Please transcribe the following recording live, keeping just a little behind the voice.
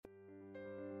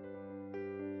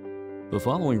The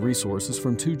following resources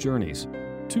from Two Journeys.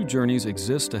 Two Journeys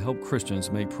exists to help Christians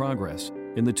make progress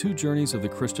in the two journeys of the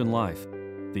Christian life,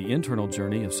 the internal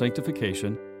journey of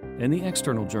sanctification and the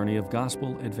external journey of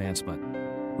gospel advancement.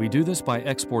 We do this by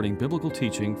exporting biblical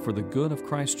teaching for the good of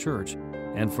Christ's church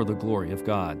and for the glory of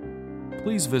God.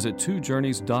 Please visit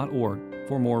twojourneys.org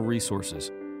for more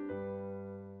resources.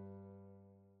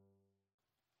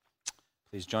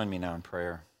 Please join me now in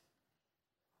prayer.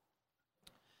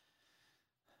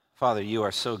 Father, you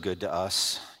are so good to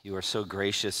us. You are so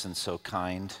gracious and so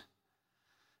kind.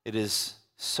 It is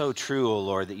so true, O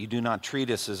Lord, that you do not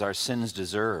treat us as our sins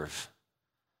deserve.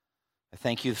 I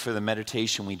thank you for the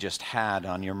meditation we just had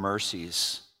on your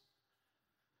mercies,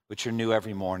 which are new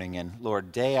every morning. And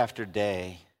Lord, day after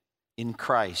day, in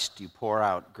Christ, you pour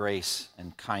out grace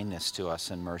and kindness to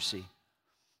us and mercy.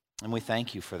 And we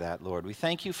thank you for that, Lord. We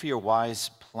thank you for your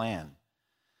wise plan.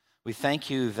 We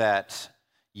thank you that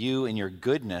you, in your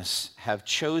goodness, have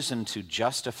chosen to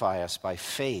justify us by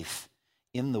faith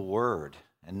in the Word,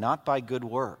 and not by good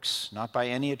works, not by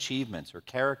any achievements or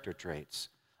character traits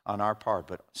on our part,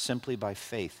 but simply by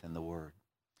faith in the Word.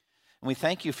 And we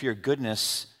thank you for your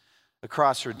goodness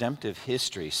across redemptive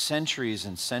history, centuries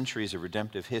and centuries of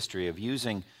redemptive history, of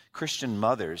using Christian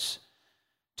mothers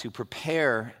to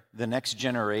prepare the next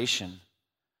generation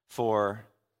for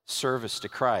service to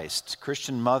Christ.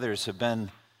 Christian mothers have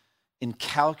been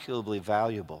incalculably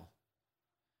valuable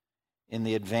in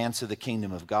the advance of the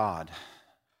kingdom of God.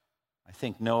 I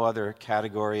think no other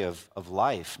category of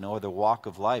life, no other walk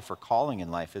of life or calling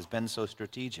in life has been so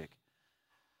strategic,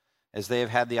 as they have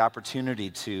had the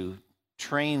opportunity to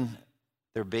train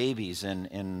their babies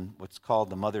in what's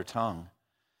called the mother tongue,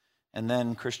 and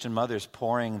then Christian mothers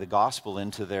pouring the gospel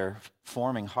into their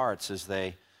forming hearts as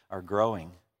they are growing.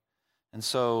 And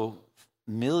so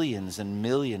millions and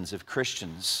millions of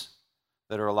Christians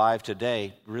that are alive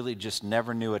today really just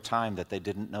never knew a time that they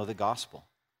didn't know the gospel.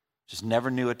 Just never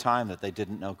knew a time that they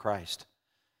didn't know Christ.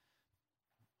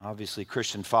 Obviously,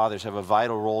 Christian fathers have a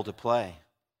vital role to play,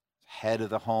 head of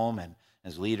the home and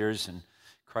as leaders and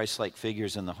Christ-like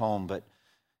figures in the home. But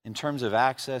in terms of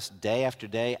access, day after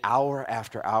day, hour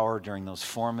after hour during those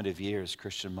formative years,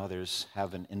 Christian mothers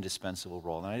have an indispensable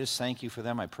role. And I just thank you for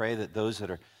them. I pray that those that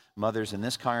are mothers in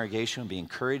this congregation will be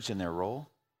encouraged in their role.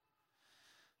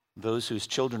 Those whose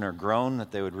children are grown,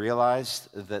 that they would realize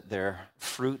that their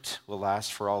fruit will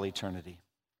last for all eternity.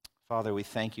 Father, we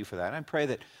thank you for that. And I pray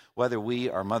that whether we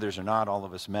are mothers or not, all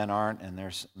of us men aren't, and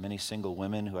there's many single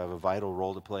women who have a vital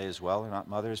role to play as well, are not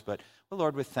mothers, but well,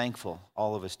 Lord, we're thankful,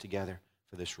 all of us together,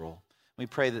 for this role. We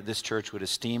pray that this church would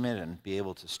esteem it and be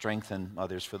able to strengthen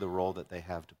others for the role that they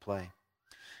have to play.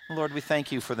 And Lord, we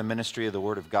thank you for the ministry of the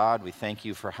Word of God. We thank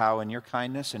you for how in your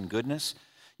kindness and goodness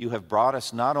you have brought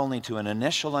us not only to an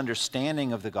initial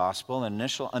understanding of the gospel, an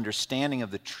initial understanding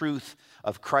of the truth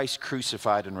of Christ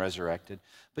crucified and resurrected,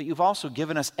 but you've also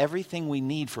given us everything we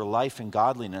need for life and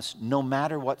godliness, no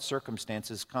matter what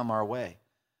circumstances come our way.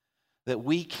 That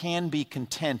we can be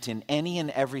content in any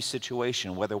and every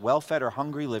situation, whether well-fed or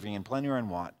hungry, living in plenty or in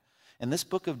want. And this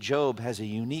book of Job has a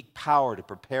unique power to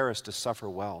prepare us to suffer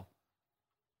well.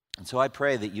 And so I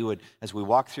pray that you would, as we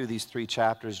walk through these three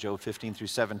chapters, Job 15 through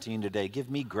 17 today, give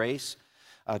me grace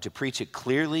to preach it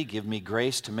clearly, give me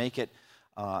grace to make it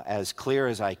as clear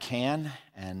as I can,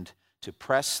 and to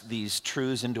press these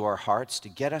truths into our hearts, to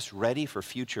get us ready for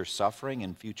future suffering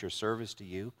and future service to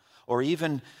you, or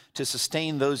even to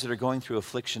sustain those that are going through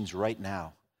afflictions right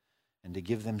now, and to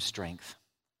give them strength.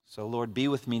 So Lord, be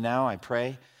with me now, I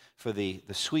pray, for the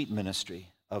sweet ministry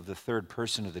of the third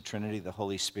person of the Trinity, the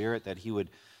Holy Spirit, that he would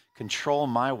control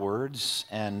my words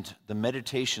and the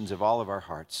meditations of all of our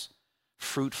hearts,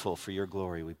 fruitful for your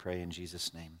glory, we pray in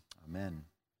Jesus' name. Amen.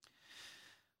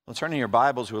 Well, turning your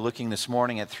Bibles, we're looking this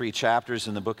morning at three chapters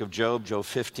in the book of Job, Job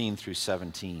 15 through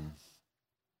 17.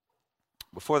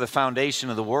 Before the foundation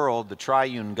of the world, the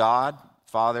triune God,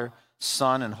 Father,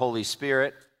 Son, and Holy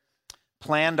Spirit,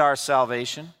 planned our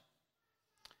salvation.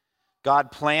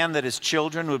 God planned that his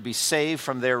children would be saved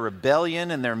from their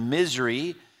rebellion and their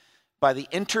misery by the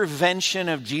intervention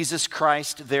of Jesus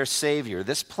Christ, their Savior.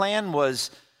 This plan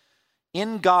was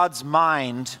in God's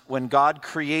mind when God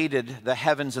created the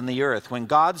heavens and the earth. When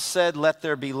God said, "Let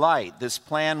there be light," this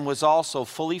plan was also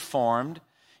fully formed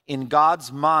in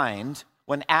God's mind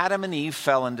when Adam and Eve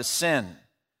fell into sin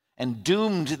and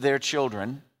doomed their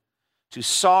children to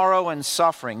sorrow and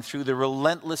suffering through the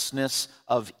relentlessness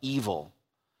of evil.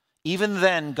 Even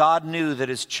then, God knew that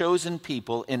his chosen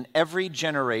people in every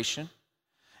generation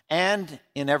and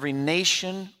in every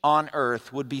nation on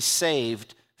earth would be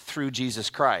saved through Jesus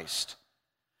Christ.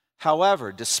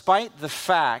 However, despite the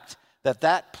fact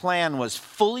that plan was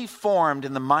fully formed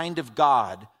in the mind of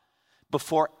God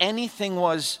before anything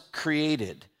was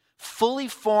created. Fully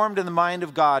formed in the mind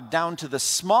of God down to the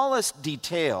smallest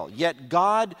detail, yet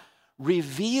God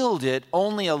revealed it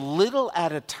only a little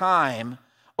at a time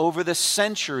over the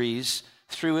centuries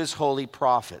through his holy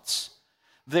prophets.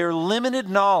 Their limited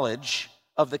knowledge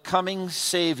of the coming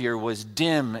Savior was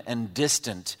dim and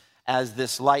distant as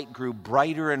this light grew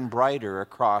brighter and brighter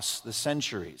across the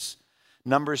centuries.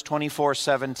 Numbers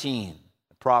 24:17,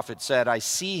 the prophet said, I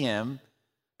see him,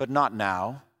 but not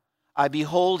now. I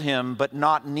behold him, but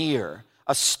not near.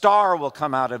 A star will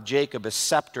come out of Jacob, a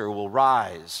scepter will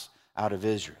rise out of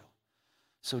Israel.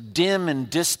 So dim and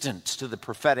distant to the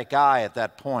prophetic eye at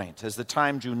that point. As the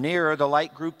time drew nearer, the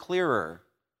light grew clearer.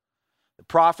 The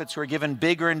prophets were given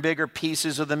bigger and bigger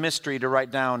pieces of the mystery to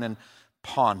write down and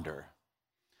ponder.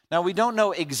 Now, we don't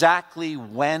know exactly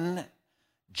when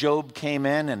Job came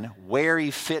in and where he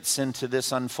fits into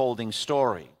this unfolding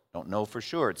story. Don't know for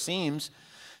sure. It seems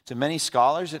to many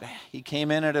scholars that he came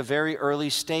in at a very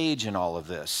early stage in all of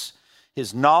this.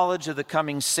 His knowledge of the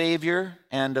coming Savior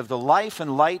and of the life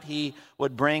and light he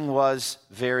would bring was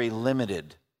very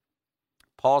limited.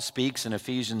 Paul speaks in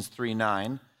Ephesians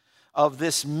 3:9 of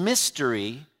this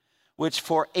mystery which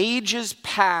for ages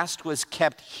past was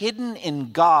kept hidden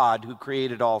in God who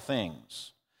created all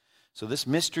things. So this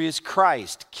mystery is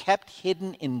Christ, kept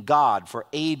hidden in God for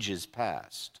ages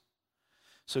past.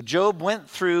 So Job went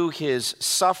through his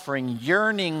suffering,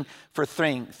 yearning for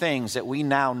things that we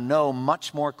now know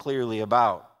much more clearly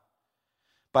about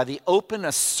by the open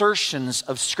assertions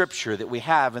of Scripture that we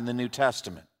have in the New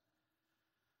Testament.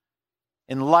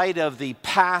 In light of the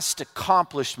past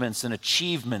accomplishments and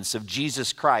achievements of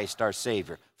Jesus Christ, our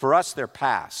Savior. For us, they're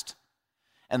past,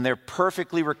 and they're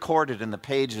perfectly recorded in the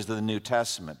pages of the New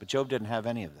Testament. But Job didn't have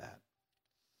any of that.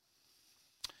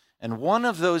 And one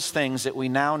of those things that we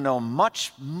now know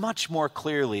much, much more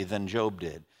clearly than Job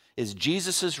did is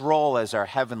Jesus' role as our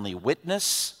heavenly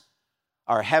witness,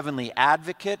 our heavenly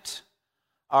advocate,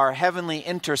 our heavenly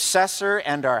intercessor,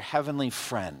 and our heavenly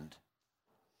friend.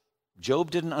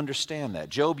 Job didn't understand that.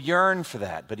 Job yearned for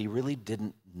that, but he really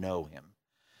didn't know him.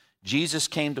 Jesus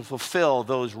came to fulfill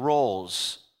those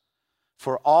roles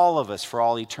for all of us for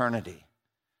all eternity.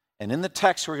 And in the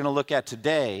text we're going to look at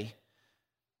today,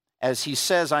 as he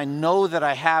says, I know that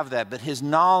I have that, but his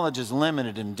knowledge is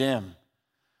limited and dim.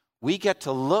 We get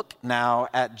to look now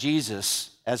at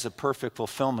Jesus as a perfect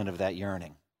fulfillment of that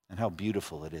yearning, and how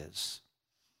beautiful it is.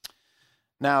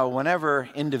 Now, whenever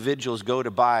individuals go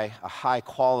to buy a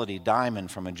high-quality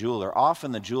diamond from a jeweler,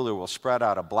 often the jeweler will spread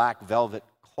out a black velvet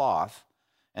cloth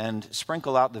and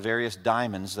sprinkle out the various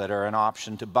diamonds that are an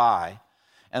option to buy.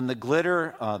 And the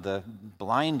glitter, the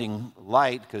blinding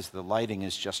light, because the lighting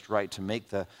is just right to make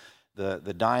the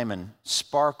diamond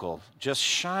sparkle, just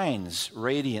shines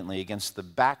radiantly against the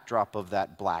backdrop of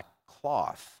that black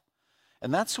cloth.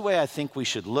 And that's the way I think we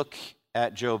should look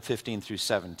at Job 15 through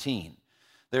 17.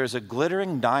 There's a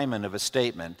glittering diamond of a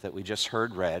statement that we just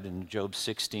heard read in Job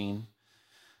 16,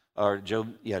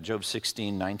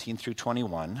 19 through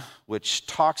 21, which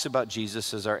talks about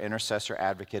Jesus as our intercessor,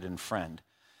 advocate, and friend.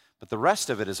 But the rest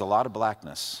of it is a lot of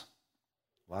blackness.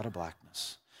 A lot of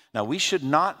blackness. Now, we should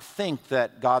not think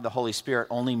that God the Holy Spirit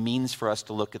only means for us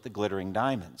to look at the glittering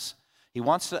diamonds. He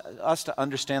wants us to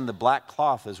understand the black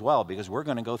cloth as well, because we're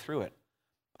going to go through it.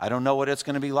 I don't know what it's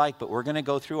going to be like, but we're going to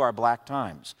go through our black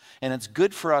times. And it's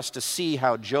good for us to see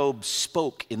how Job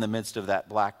spoke in the midst of that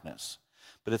blackness.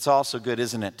 But it's also good,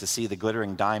 isn't it, to see the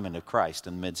glittering diamond of Christ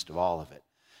in the midst of all of it.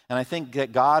 And I think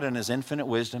that God in his infinite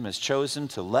wisdom has chosen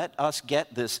to let us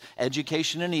get this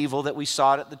education in evil that we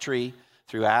sought at the tree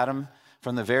through Adam.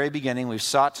 From the very beginning, we've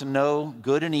sought to know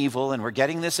good and evil, and we're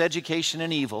getting this education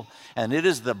in evil, and it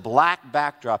is the black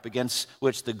backdrop against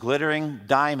which the glittering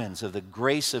diamonds of the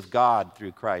grace of God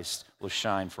through Christ will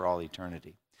shine for all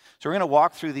eternity. So we're going to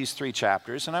walk through these 3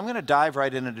 chapters, and I'm going to dive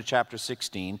right into chapter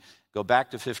 16, go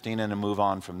back to 15, and then move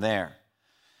on from there.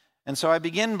 And so I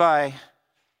begin by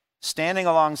standing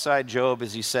alongside Job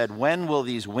as he said, when will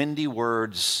these windy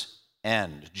words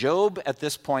end? Job at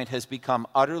this point has become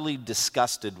utterly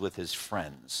disgusted with his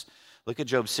friends. Look at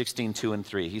Job 16, 2 and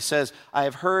 3. He says, I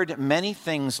have heard many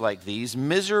things like these.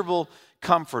 Miserable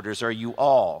comforters are you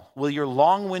all. Will your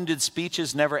long-winded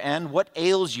speeches never end? What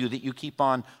ails you that you keep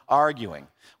on arguing?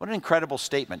 What an incredible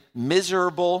statement.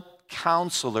 Miserable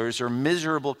counselors or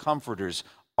miserable comforters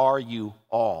are you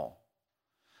all.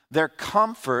 Their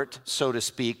comfort, so to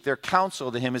speak, their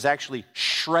counsel to him is actually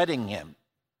shredding him.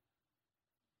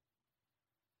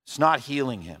 It's not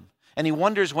healing him. And he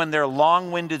wonders when their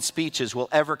long-winded speeches will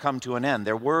ever come to an end.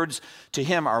 Their words to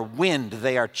him are wind,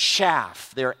 they are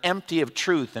chaff, they are empty of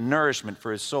truth and nourishment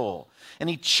for his soul. And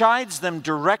he chides them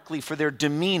directly for their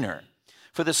demeanor,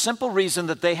 for the simple reason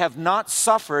that they have not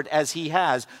suffered as he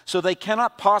has, so they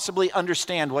cannot possibly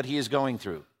understand what he is going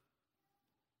through.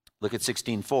 Look at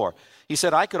 16:4. He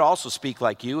said, I could also speak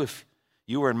like you. If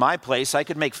you were in my place, I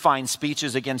could make fine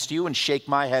speeches against you and shake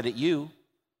my head at you.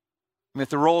 I mean, if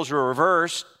the roles were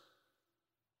reversed,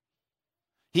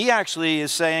 he actually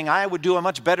is saying, I would do a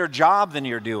much better job than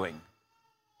you're doing.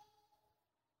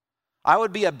 I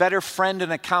would be a better friend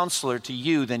and a counselor to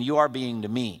you than you are being to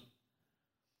me.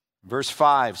 Verse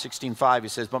 5, 16:5, he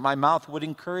says, but my mouth would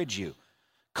encourage you.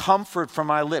 Comfort from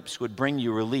my lips would bring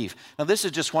you relief. Now, this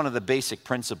is just one of the basic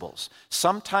principles.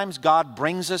 Sometimes God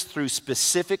brings us through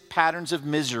specific patterns of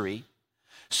misery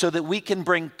so that we can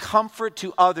bring comfort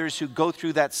to others who go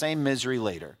through that same misery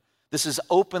later. This is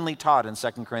openly taught in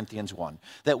 2 Corinthians 1,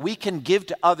 that we can give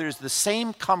to others the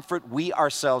same comfort we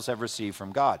ourselves have received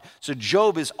from God. So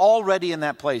Job is already in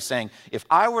that place saying, if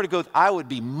I were to go, I would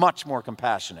be much more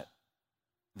compassionate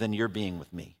than you're being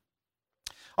with me.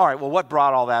 All right, well, what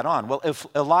brought all that on? Well, if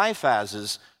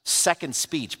Eliphaz's second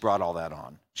speech brought all that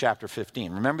on, chapter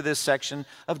 15. Remember this section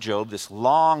of Job, this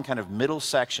long kind of middle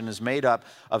section is made up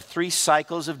of 3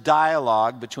 cycles of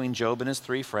dialogue between Job and his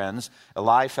 3 friends,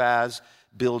 Eliphaz,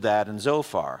 Bildad, and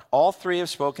Zophar. All 3 have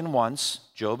spoken once.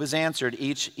 Job has answered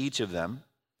each of them.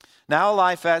 Now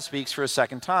Eliphaz speaks for a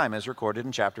second time, as recorded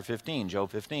in chapter 15, Job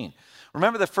 15.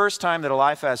 Remember the first time that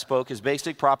Eliphaz spoke, his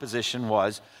basic proposition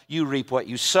was, you reap what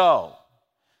you sow.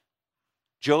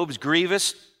 Job's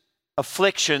grievous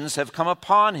afflictions have come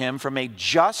upon him from a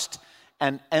just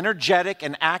and energetic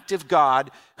and active God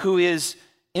who is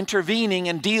intervening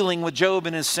and dealing with Job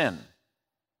and his sin.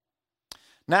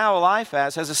 Now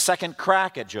Eliphaz has a second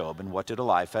crack at Job. And what did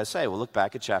Eliphaz say? Well, look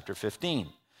back at chapter 15.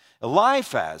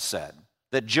 Eliphaz said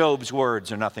that Job's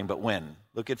words are nothing but wind.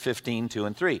 Look at 15, 2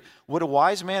 and 3. Would a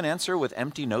wise man answer with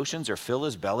empty notions or fill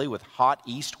his belly with hot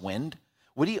east wind?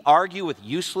 Would he argue with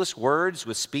useless words,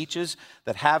 with speeches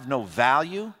that have no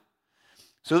value?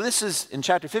 So this is, in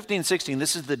chapter 15 and 16,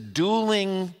 this is the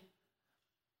dueling,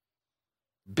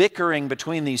 bickering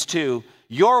between these two.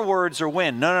 Your words are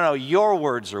wind. No, your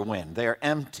words are wind. They are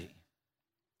empty.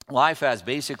 Eliphaz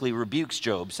basically rebukes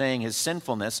Job, saying his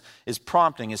sinfulness is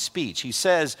prompting his speech. He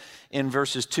says in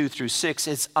verses 2 through 6,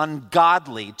 it's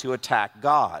ungodly to attack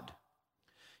God.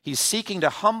 He's seeking to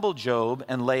humble Job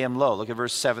and lay him low. Look at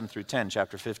verse 7 through 10,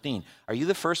 chapter 15. Are you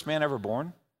the first man ever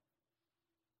born?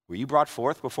 Were you brought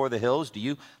forth before the hills? Do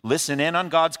you listen in on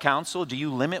God's counsel? Do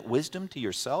you limit wisdom to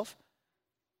yourself?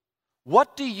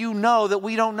 What do you know that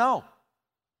we don't know?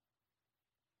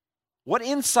 What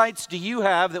insights do you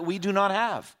have that we do not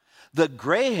have? The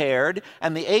gray-haired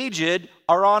and the aged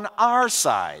are on our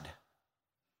side.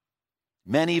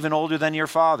 Men even older than your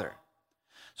father.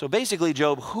 So basically,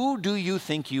 Job, who do you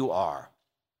think you are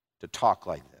to talk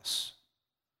like this?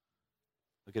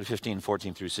 Look at 15,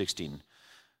 14 through 16.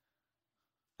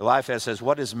 Eliphaz says,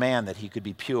 what is man that he could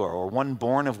be pure, or one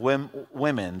born of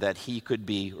women that he could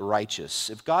be righteous?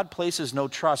 If God places no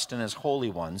trust in his holy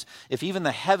ones, if even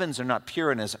the heavens are not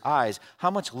pure in his eyes,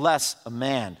 how much less a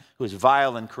man who is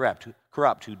vile and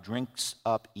corrupt, who drinks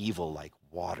up evil like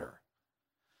water?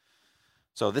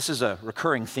 So this is a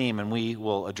recurring theme, and we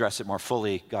will address it more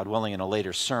fully, God willing, in a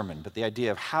later sermon. But the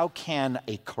idea of how can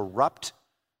a corrupt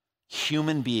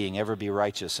human being ever be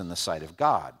righteous in the sight of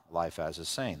God? Eliphaz is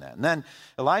saying that. And then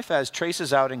Eliphaz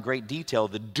traces out in great detail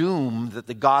the doom that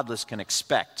the godless can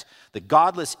expect. The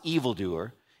godless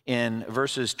evildoer in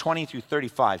verses 20 through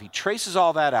 35. He traces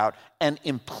all that out and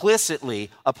implicitly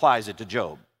applies it to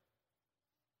Job.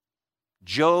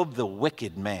 Job, the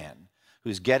wicked man,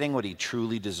 who's getting what he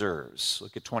truly deserves.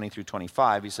 Look at 20 through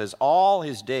 25. He says, all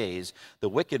his days the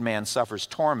wicked man suffers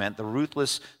torment, the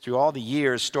ruthless through all the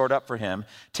years stored up for him.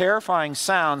 Terrifying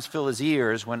sounds fill his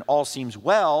ears. When all seems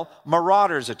well,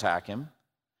 marauders attack him.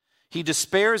 He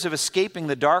despairs of escaping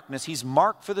the darkness. He's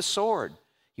marked for the sword.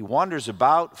 He wanders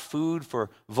about, food for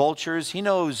vultures. He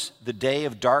knows the day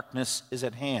of darkness is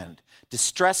at hand.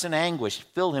 Distress and anguish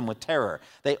fill him with terror.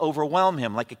 They overwhelm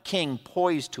him like a king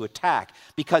poised to attack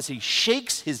because he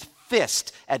shakes his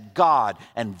fist at God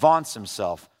and vaunts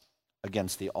himself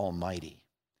against the Almighty.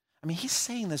 I mean, he's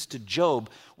saying this to Job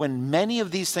when many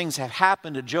of these things have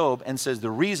happened to Job, and says the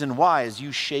reason why is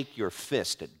you shake your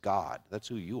fist at God. That's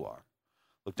who you are.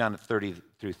 Look down at 30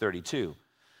 through 32.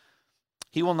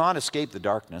 He will not escape the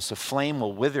darkness. A flame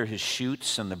will wither his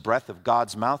shoots, and the breath of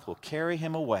God's mouth will carry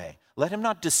him away. Let him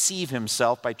not deceive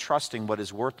himself by trusting what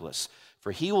is worthless.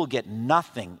 for he will get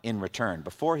nothing in return.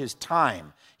 Before his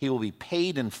time, he will be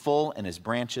paid in full, and his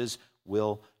branches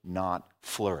will not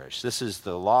flourish. This is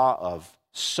the law of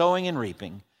sowing and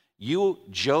reaping. You,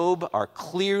 Job, are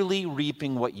clearly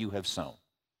reaping what you have sown.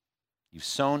 You've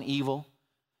sown evil,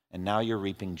 and now you're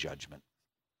reaping judgment.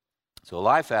 So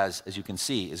Eliphaz, as you can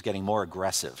see, is getting more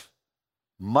aggressive,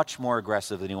 much more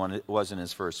aggressive than he was in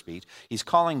his first speech. He's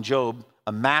calling Job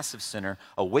a massive sinner,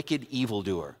 a wicked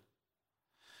evildoer.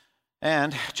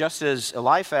 And just as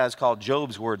Eliphaz called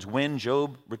Job's words wind,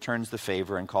 Job returns the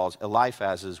favor and calls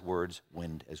Eliphaz's words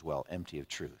wind as well, empty of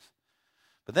truth.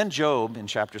 But then Job, in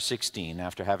chapter 16,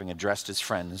 after having addressed his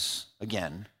friends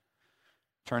again,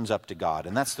 turns up to God.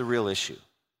 And that's the real issue.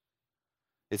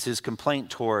 It's his complaint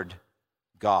toward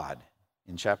God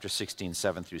in chapter 16,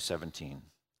 7 through 17.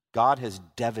 God has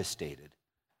devastated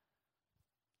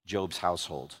Job's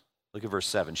household. Look at verse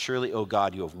 7. Surely, O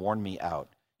God, you have worn me out.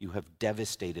 You have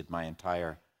devastated my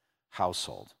entire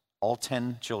household. All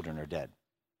 10 children are dead.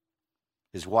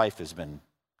 His wife has been,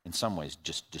 in some ways,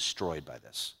 just destroyed by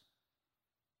this.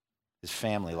 His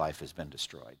family life has been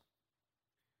destroyed.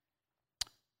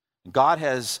 God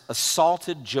has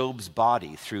assaulted Job's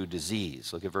body through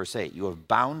disease. Look at verse 8. You have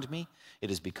bound me. It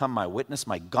has become my witness.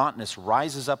 My gauntness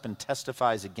rises up and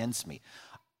testifies against me.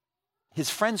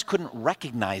 His friends couldn't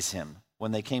recognize him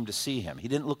when they came to see him. He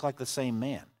didn't look like the same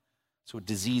man. That's what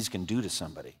disease can do to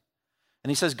somebody. And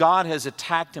he says, God has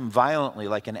attacked him violently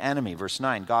like an enemy. Verse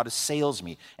 9, God assails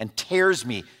me and tears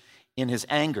me in his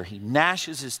anger. He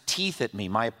gnashes his teeth at me.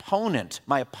 My opponent,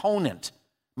 my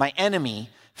enemy,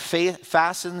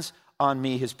 fastens on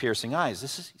me his piercing eyes.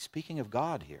 He's speaking of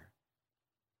God here.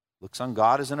 Looks on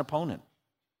God as an opponent.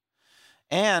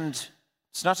 And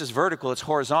it's not just vertical, it's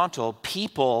horizontal.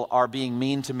 People are being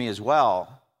mean to me as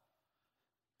well.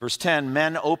 Verse 10,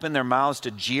 men open their mouths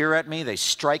to jeer at me. They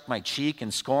strike my cheek in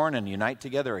scorn and unite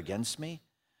together against me.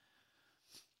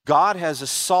 God has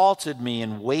assaulted me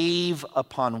in wave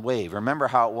upon wave. Remember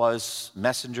how it was?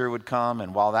 Messenger would come,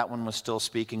 and while that one was still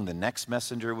speaking, the next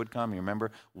messenger would come. You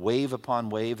remember? Wave upon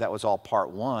wave. That was all part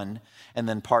one. And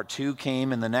then part two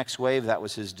came in the next wave. That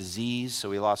was his disease.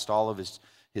 So he lost all of his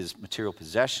material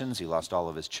possessions. He lost all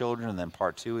of his children. And then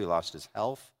part two, he lost his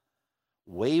health.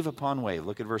 Wave upon wave.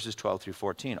 Look at verses 12 through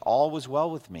 14. All was well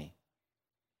with me,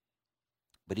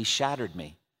 but he shattered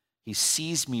me. He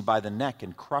seized me by the neck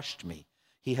and crushed me.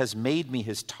 He has made me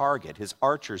his target. His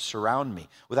archers surround me.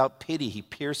 Without pity, he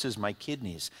pierces my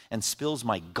kidneys and spills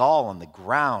my gall on the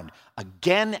ground.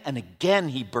 Again and again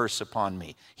he bursts upon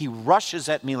me. He rushes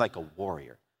at me like a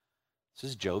warrior. This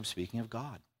is Job speaking of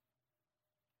God.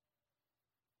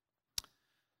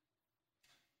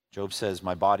 Job says,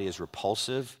 my body is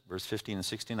repulsive. Verse 15 and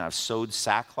 16, I've sewed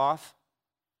sackcloth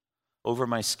over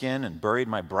my skin and buried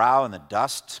my brow in the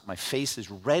dust. My face is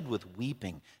red with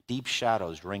weeping. Deep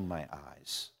shadows ring my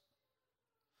eyes.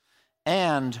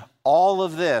 And all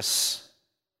of this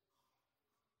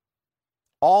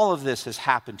has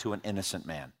happened to an innocent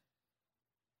man.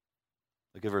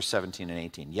 Look at verse 17 and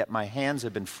 18. Yet my hands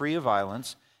have been free of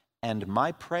violence, and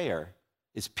my prayer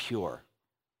is pure.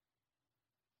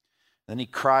 Then he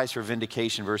cries for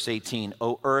vindication, verse 18,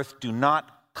 O earth, do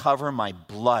not cover my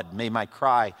blood. May my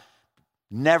cry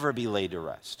never be laid to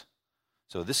rest.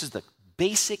 So this is the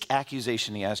basic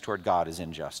accusation he has toward God is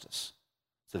injustice.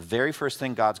 It's the very first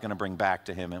thing God's going to bring back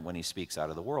to him when he speaks out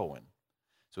of the whirlwind.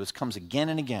 So this comes again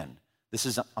and again. This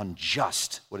is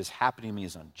unjust. What is happening to me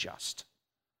is unjust.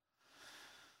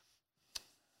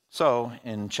 So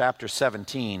in chapter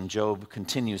 17, Job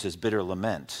continues his bitter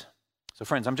lament. So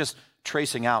friends, I'm just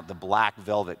tracing out the black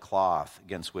velvet cloth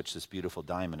against which this beautiful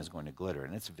diamond is going to glitter.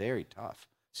 And it's very tough.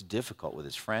 It's difficult with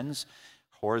his friends.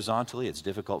 Horizontally, it's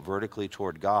difficult vertically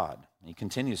toward God. And he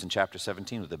continues in chapter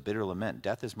 17 with a bitter lament.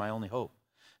 Death is my only hope.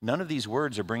 None of these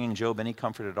words are bringing Job any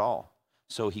comfort at all.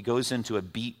 So he goes into a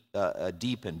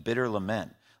deep and bitter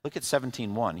lament. Look at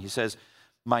 17:1. He says,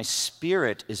 my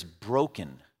spirit is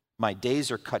broken. My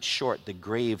days are cut short. The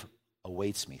grave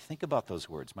awaits me. Think about those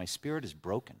words. My spirit is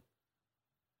broken.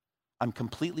 I'm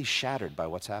completely shattered by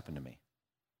what's happened to me.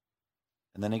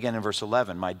 And then again in verse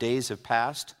 11, my days have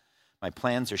passed, my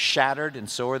plans are shattered, and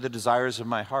so are the desires of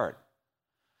my heart.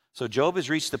 So Job has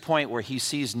reached the point where he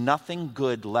sees nothing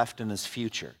good left in his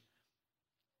future.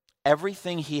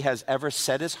 Everything he has ever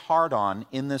set his heart on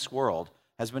in this world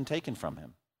has been taken from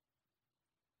him.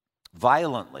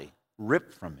 Violently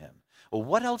ripped from him. Well,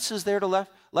 what else is there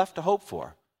left to hope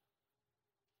for?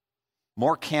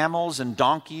 More camels and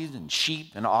donkeys and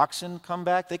sheep and oxen come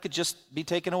back, they could just be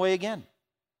taken away again.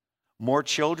 More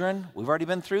children, we've already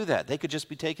been through that. They could just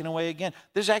be taken away again.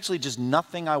 There's actually just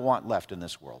nothing I want left in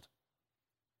this world.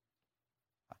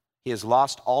 He has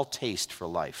lost all taste for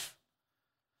life.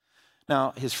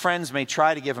 Now, his friends may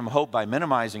try to give him hope by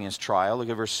minimizing his trial. Look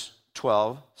at verse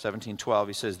 17:12.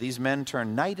 He says, "These men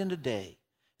turn night into day.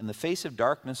 In the face of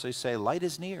darkness, they say, light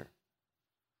is near.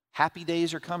 Happy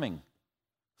days are coming."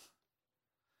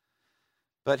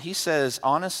 But he says,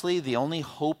 honestly, the only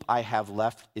hope I have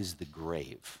left is the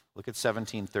grave. Look at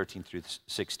 17:13 through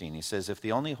 16. He says, "If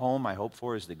the only home I hope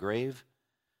for is the grave,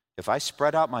 if I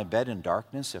spread out my bed in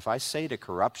darkness, if I say to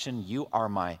corruption, you are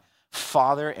my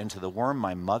father, and to the worm,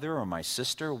 my mother or my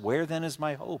sister, where then is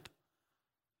my hope?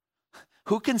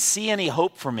 Who can see any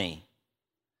hope for me?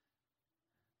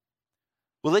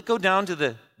 Will it go down to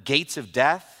the gates of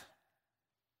death?"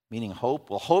 Meaning hope.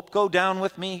 "Will hope go down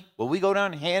with me? Will we go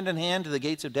down hand in hand to the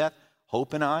gates of death?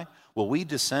 Hope and I? Will we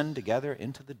descend together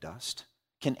into the dust?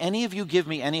 Can any of you give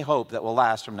me any hope that will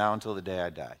last from now until the day I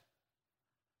die?"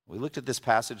 We looked at this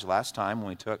passage last time when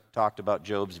we talked about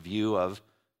Job's view of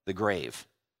the grave.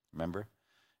 Remember?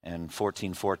 And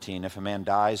 14:14, if a man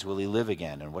dies, will he live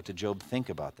again? And what did Job think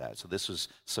about that? So this was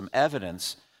some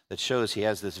evidence that shows he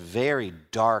has this very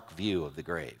dark view of the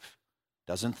grave.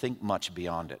 Doesn't think much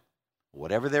beyond it.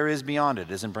 Whatever there is beyond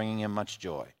it isn't bringing him much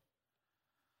joy.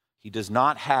 He does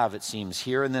not have, it seems,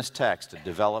 here in this text, a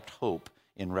developed hope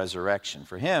in resurrection.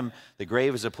 For him, the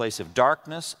grave is a place of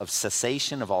darkness, of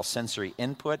cessation of all sensory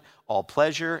input. All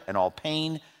pleasure and all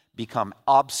pain become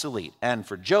obsolete. And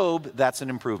for Job, that's an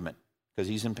improvement because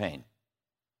he's in pain.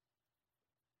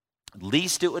 At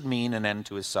least it would mean an end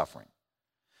to his suffering.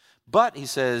 But, he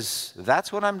says,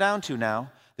 that's what I'm down to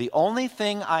now. The only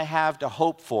thing I have to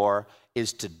hope for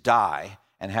is to die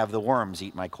and have the worms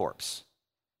eat my corpse.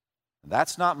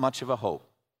 That's not much of a hope.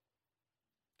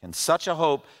 Can such a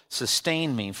hope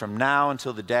sustain me from now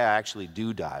until the day I actually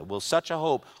do die? Will such a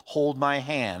hope hold my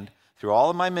hand through all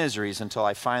of my miseries until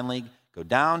I finally go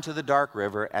down to the dark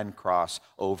river and cross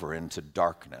over into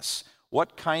darkness?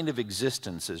 What kind of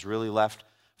existence is really left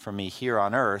for me here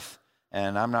on earth?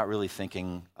 And I'm not really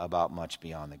thinking about much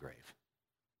beyond the grave.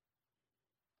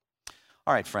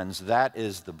 All right, friends, that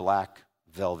is the black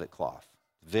velvet cloth.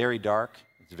 Very dark,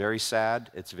 it's very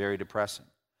sad, it's very depressing.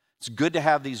 It's good to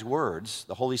have these words.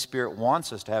 The Holy Spirit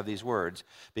wants us to have these words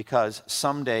because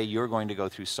someday you're going to go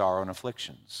through sorrow and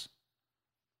afflictions.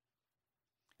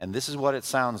 And this is what it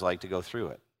sounds like to go through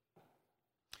it.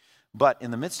 But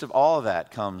in the midst of all of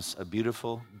that comes a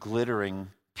beautiful,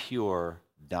 glittering, pure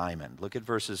diamond. Look at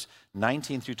verses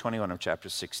 19 through 21 of chapter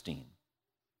 16.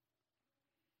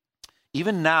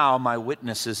 "Even now my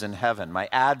witness is in heaven, my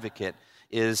advocate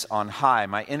is on high,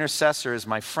 my intercessor is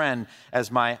my friend, as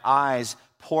my eyes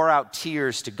pour out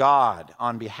tears to God.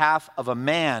 On behalf of a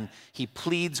man, he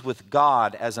pleads with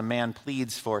God as a man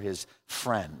pleads for his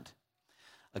friend."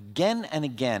 Again and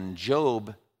again,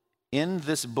 Job, in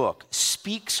this book,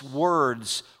 speaks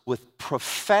words with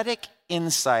prophetic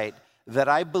insight that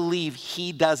I believe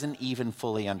he doesn't even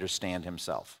fully understand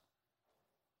himself.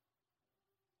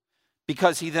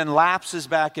 Because he then lapses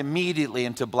back immediately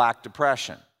into black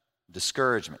depression,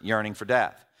 discouragement, yearning for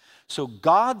death. So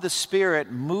God the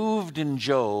Spirit moved in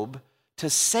Job to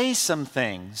say some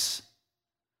things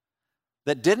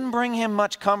that didn't bring him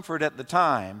much comfort at the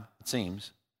time, it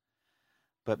seems,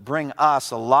 but bring us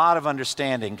a lot of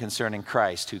understanding concerning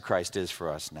Christ, who Christ is for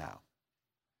us now.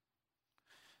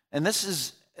 And this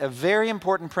is a very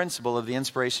important principle of the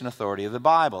inspiration authority of the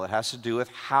Bible. It has to do with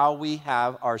how we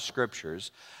have our scriptures,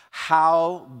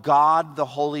 how God the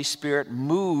Holy Spirit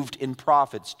moved in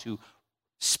prophets to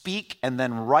speak and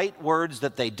then write words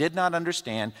that they did not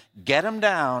understand, get them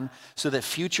down so that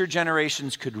future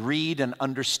generations could read and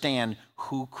understand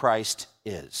who Christ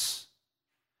is.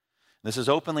 This is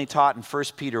openly taught in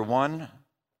 1 Peter 1,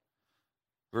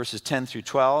 verses 10 through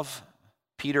 12.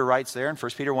 Peter writes there in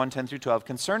 1 Peter 1, 10 through 12,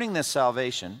 "Concerning this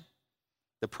salvation,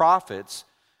 the prophets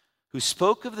who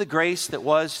spoke of the grace that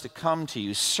was to come to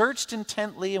you searched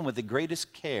intently and with the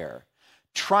greatest care,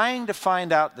 trying to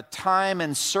find out the time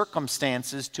and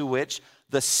circumstances to which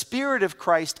the Spirit of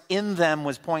Christ in them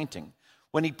was pointing,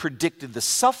 when he predicted the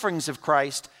sufferings of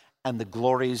Christ and the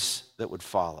glories that would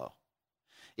follow.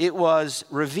 It was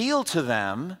revealed to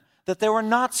them that they were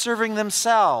not serving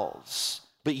themselves,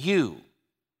 but you.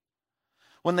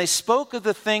 When they spoke of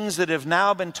the things that have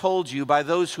now been told you by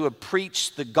those who have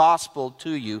preached the gospel to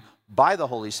you by the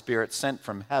Holy Spirit sent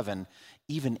from heaven,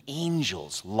 even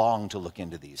angels long to look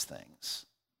into these things."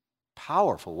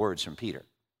 Powerful words from Peter.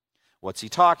 What's he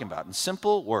talking about? In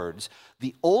simple words,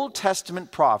 the Old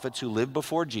Testament prophets who lived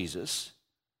before Jesus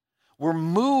were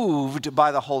moved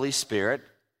by the Holy Spirit.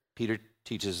 Peter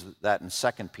teaches that in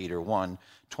 2 Peter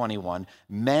 1:21.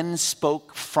 Men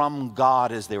spoke from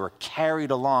God as they were carried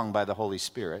along by the Holy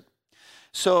Spirit.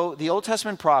 So the Old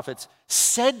Testament prophets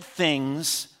said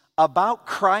things about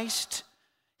Christ,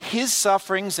 his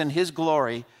sufferings and his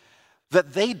glory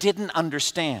that they didn't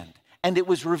understand. And it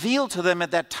was revealed to them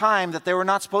at that time that they were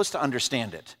not supposed to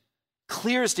understand it.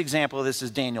 Clearest example of this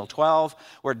is Daniel 12,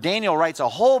 where Daniel writes a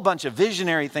whole bunch of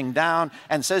visionary thing down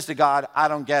and says to God, I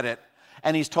don't get it.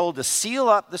 And he's told to seal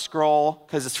up the scroll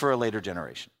because it's for a later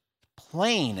generation.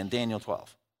 Plain in Daniel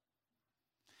 12.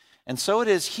 And so it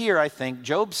is here, I think.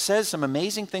 Job says some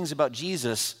amazing things about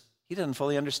Jesus he doesn't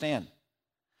fully understand.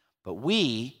 But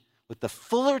we, with the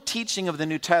fuller teaching of the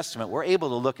New Testament, we're able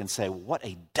to look and say, what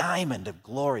a diamond of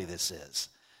glory this is.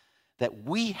 That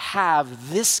we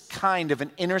have this kind of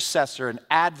an intercessor, an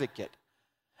advocate,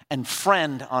 and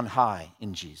friend on high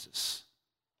in Jesus.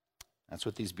 That's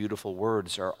what these beautiful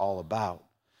words are all about.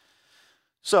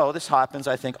 So this happens,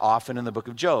 I think, often in the book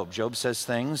of Job. Job says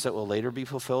things that will later be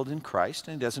fulfilled in Christ,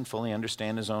 and he doesn't fully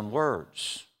understand his own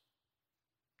words.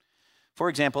 For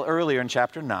example, earlier in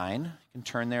chapter 9, you can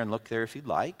turn there and look there if you'd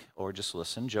like, or just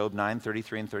listen, Job 9,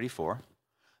 33 and 34.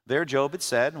 There Job had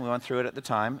said, and we went through it at the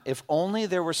time, if only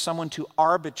there were someone to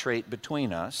arbitrate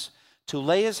between us, to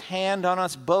lay his hand on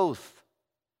us both.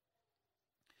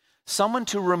 Someone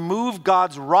to remove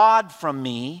God's rod from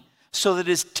me, so that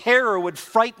his terror would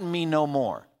frighten me no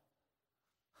more.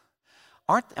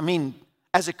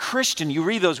 As a Christian, you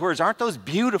read those words. Aren't those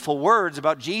beautiful words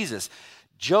about Jesus?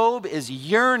 Job is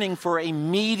yearning for a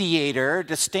mediator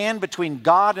to stand between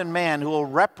God and man who will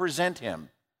represent him.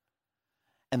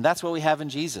 And that's what we have in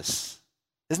Jesus.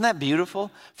 Isn't that beautiful?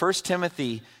 1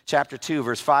 Timothy chapter 2,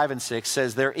 verse 5 and 6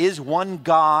 says, there is one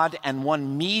God and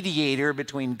one mediator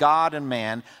between God and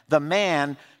man, the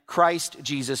man, Christ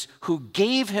Jesus, who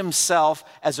gave himself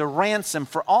as a ransom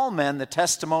for all men, the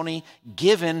testimony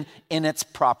given in its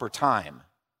proper time.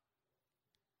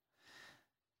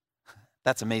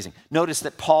 That's amazing. Notice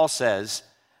that Paul says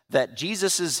that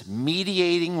Jesus'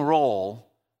 mediating role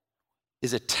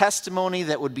is a testimony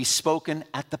that would be spoken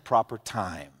at the proper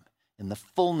time, in the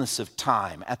fullness of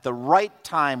time. At the right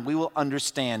time, we will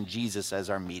understand Jesus as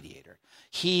our mediator.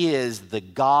 He is the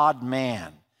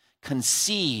God-man,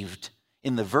 conceived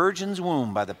in the virgin's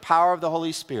womb by the power of the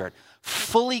Holy Spirit,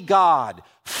 fully God,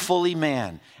 fully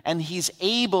man. And he's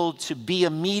able to be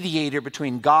a mediator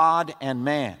between God and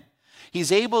man.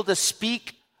 He's able to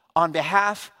speak on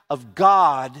behalf of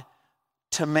God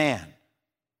to man.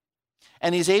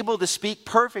 And he's able to speak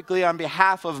perfectly on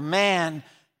behalf of man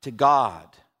to God.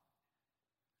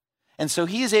 And so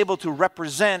he is able to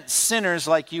represent sinners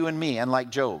like you and me and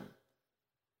like Job.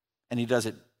 And he does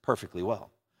it perfectly well.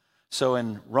 So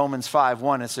in Romans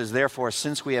 5:1 it says, therefore,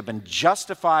 since we have been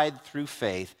justified through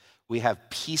faith, we have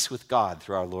peace with God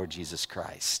through our Lord Jesus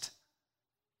Christ.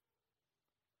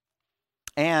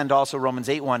 And also Romans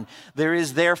 8:1, there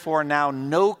is therefore now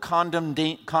no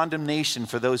condemnation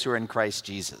for those who are in Christ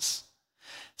Jesus.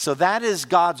 So that is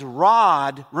God's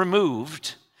rod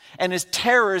removed, and his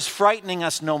terrors frightening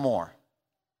us no more.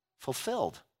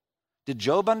 Fulfilled. Did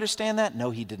Job understand that?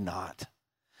 No, he did not.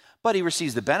 But he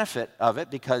receives the benefit of it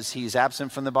because he's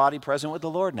absent from the body, present with the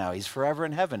Lord now. He's forever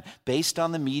in heaven, based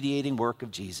on the mediating work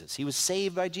of Jesus. He was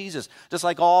saved by Jesus, just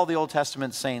like all the Old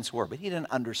Testament saints were. But he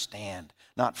didn't understand,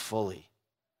 not fully.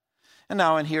 And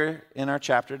now here in our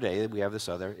chapter today, we have this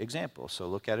other example. So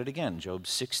look at it again, Job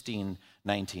 16,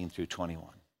 19 through 21.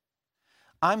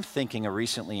 I'm thinking a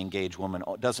recently engaged woman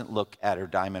doesn't look at her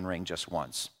diamond ring just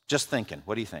once. Just thinking,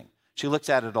 what do you think? She looks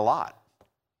at it a lot.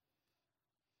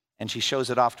 And she shows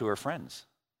it off to her friends.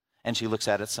 And she looks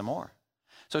at it some more.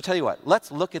 So I tell you what,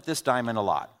 let's look at this diamond a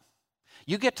lot.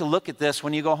 You get to look at this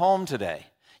when you go home today.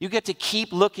 You get to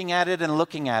keep looking at it and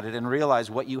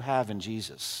realize what you have in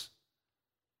Jesus.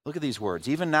 Look at these words.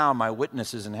 Even now my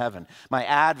witness is in heaven. My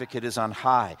advocate is on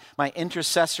high. My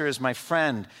intercessor is my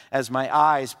friend as my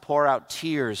eyes pour out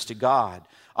tears to God.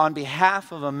 On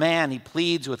behalf of a man, he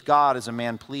pleads with God as a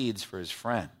man pleads for his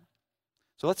friend.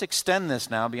 So let's extend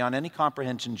this now beyond any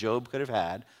comprehension Job could have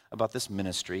had about this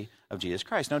ministry of Jesus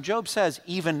Christ. Now Job says,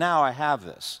 even now I have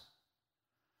this.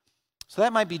 So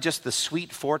that might be just the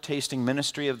sweet foretasting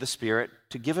ministry of the Spirit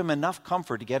to give him enough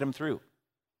comfort to get him through.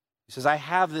 He says, I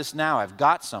have this now, I've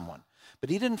got someone. But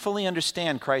he didn't fully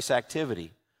understand Christ's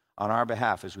activity on our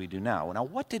behalf as we do now. Now,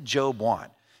 what did Job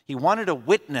want? He wanted a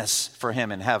witness for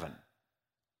him in heaven.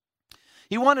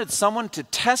 He wanted someone to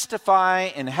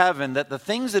testify in heaven that the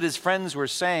things that his friends were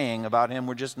saying about him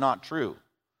were just not true.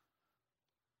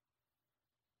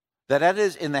 That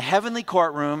is, in the heavenly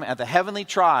courtroom, at the heavenly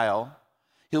trial,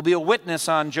 he'll be a witness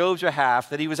on Job's behalf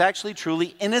that he was actually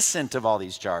truly innocent of all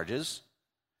these charges.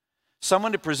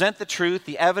 Someone to present the truth,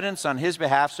 the evidence on his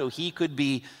behalf so he could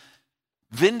be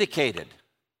vindicated.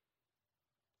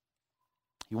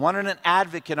 He wanted an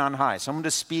advocate on high, someone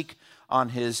to speak on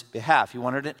his behalf. He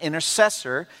wanted an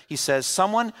intercessor, he says,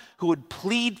 someone who would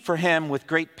plead for him with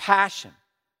great passion,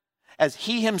 as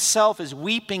he himself is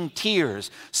weeping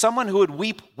tears, someone who would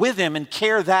weep with him and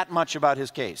care that much about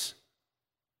his case,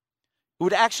 who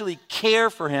would actually care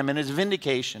for him in his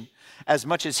vindication as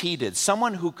much as he did,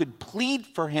 someone who could plead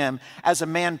for him as a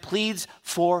man pleads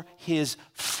for his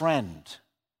friend.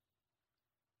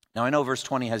 Now, I know verse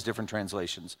 20 has different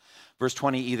translations. Verse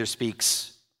 20 either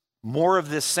speaks more of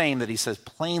this same that he says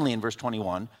plainly in verse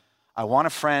 21, I want a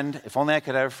friend, if only I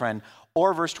could have a friend,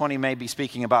 or verse 20 may be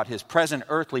speaking about his present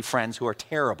earthly friends who are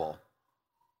terrible.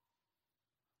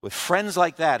 With friends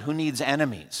like that, who needs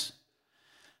enemies?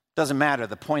 Doesn't matter,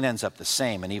 the point ends up the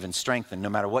same and even strengthened no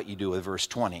matter what you do with verse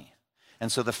 20. And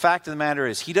so the fact of the matter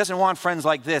is, he doesn't want friends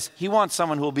like this. He wants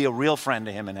someone who will be a real friend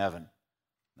to him in heaven.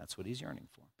 That's what he's yearning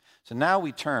for. So now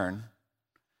we turn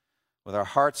with our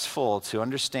hearts full to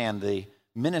understand the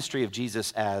ministry of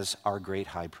Jesus as our great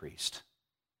high priest.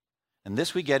 And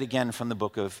this we get again from the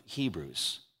book of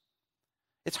Hebrews.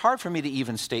 It's hard for me to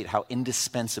even state how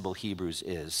indispensable Hebrews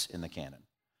is in the canon.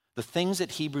 The things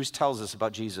that Hebrews tells us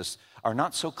about Jesus are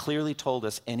not so clearly told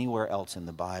us anywhere else in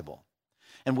the Bible.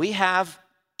 And we have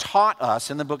taught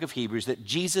us in the book of Hebrews that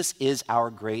Jesus is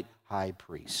our great high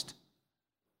priest.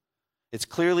 It's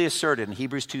clearly asserted in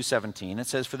Hebrews 2:17. It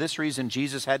says, for this reason,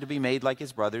 Jesus had to be made like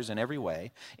his brothers in every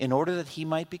way, in order that he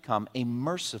might become a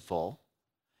merciful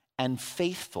and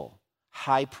faithful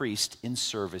high priest in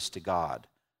service to God.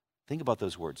 Think about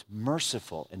those words,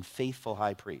 merciful and faithful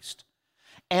high priest.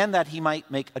 And that he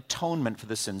might make atonement for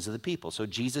the sins of the people. So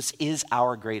Jesus is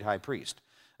our great high priest.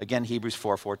 Again, Hebrews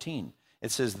 4:14. It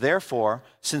says, therefore,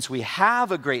 since we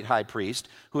have a great high priest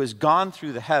who has gone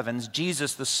through the heavens,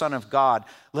 Jesus, the Son of God,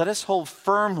 let us hold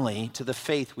firmly to the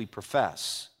faith we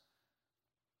profess.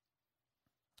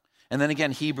 And then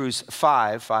again, Hebrews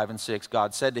 5:5 and 6,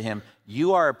 God said to him,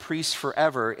 you are a priest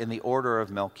forever in the order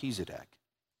of Melchizedek.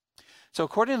 So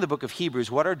according to the book of Hebrews,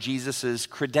 what are Jesus'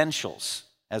 credentials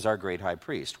as our great high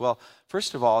priest? Well,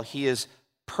 first of all, he is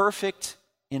perfect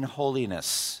in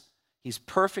holiness. He's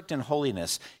perfect in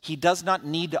holiness. He does not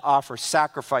need to offer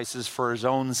sacrifices for his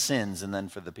own sins and then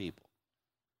for the people.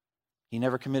 He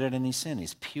never committed any sin.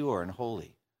 He's pure and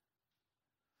holy.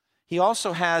 He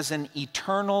also has an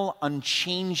eternal,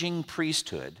 unchanging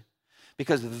priesthood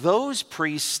because those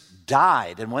priests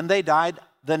died, and when they died,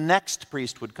 the next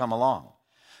priest would come along.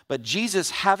 But Jesus,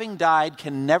 having died,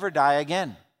 can never die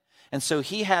again. And so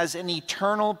he has an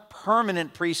eternal,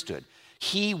 permanent priesthood.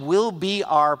 He will be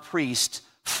our priest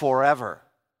forever.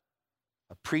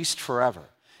 A priest forever.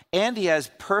 And he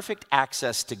has perfect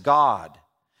access to God.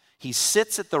 He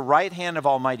sits at the right hand of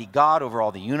Almighty God over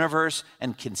all the universe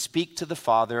and can speak to the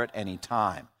Father at any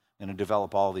time. I'm going to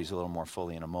develop all of these a little more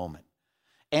fully in a moment.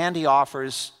 And he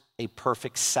offers a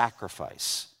perfect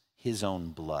sacrifice, his own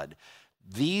blood.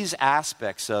 These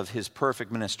aspects of his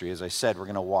perfect ministry, as I said, we're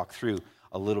going to walk through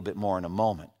a little bit more in a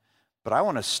moment. But I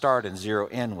want to start and zero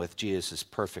in with Jesus'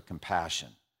 perfect compassion.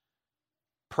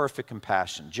 Perfect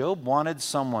compassion. Job wanted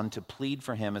someone to plead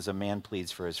for him as a man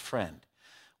pleads for his friend.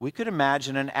 We could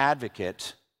imagine an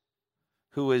advocate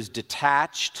who is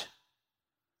detached,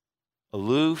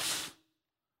 aloof,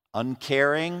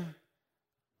 uncaring,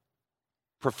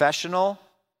 professional,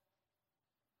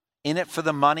 in it for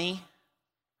the money,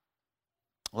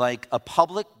 like a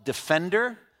public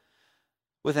defender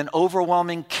with an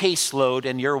overwhelming caseload,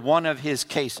 and you're one of his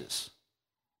cases,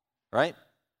 right?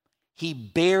 He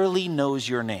barely knows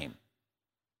your name.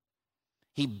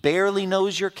 He barely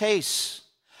knows your case.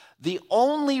 The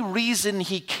only reason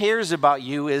he cares about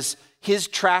you is his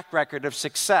track record of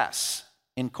success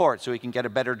in court so he can get a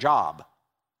better job.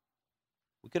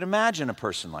 We could imagine a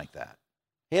person like that.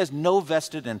 He has no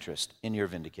vested interest in your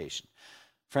vindication.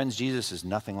 Friends, Jesus is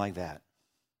nothing like that.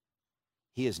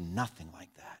 He is nothing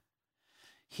like that.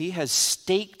 He has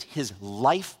staked his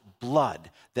life blood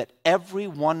that every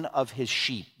one of his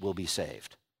sheep will be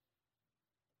saved.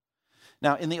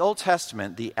 Now, in the Old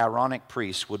Testament, the Aaronic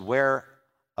priests would wear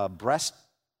a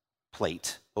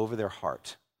breastplate over their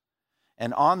heart.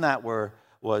 And on that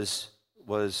was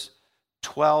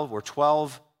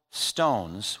 12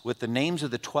 stones with the names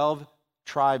of the 12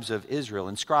 tribes of Israel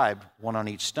inscribed, one on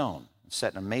each stone,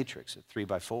 set in a matrix of 3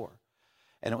 by 4.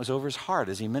 And it was over his heart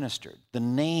as he ministered, the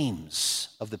names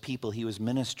of the people he was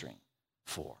ministering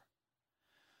for.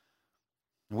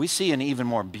 We see an even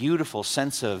more beautiful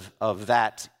sense of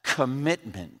that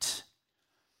commitment.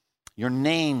 Your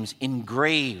names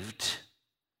engraved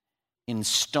in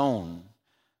stone.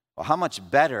 Well, how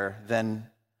much better than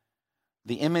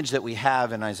the image that we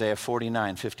have in Isaiah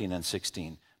 49, 15, and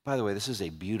 16. By the way, this is a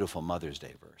beautiful Mother's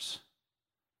Day verse.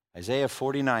 Isaiah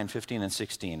 49, 15 and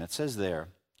 16. It says there,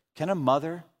 can a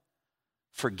mother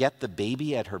forget the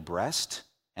baby at her breast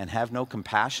and have no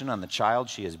compassion on the child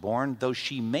she has born? Though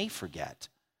she may forget,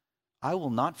 I will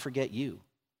not forget you.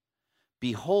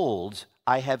 Behold,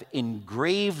 I have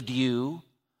engraved you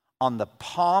on the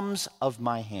palms of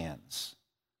my hands.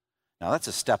 Now that's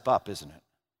a step up, isn't it?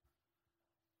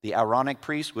 The Aaronic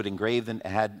priest would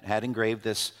had engraved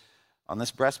this on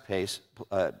this breastplate,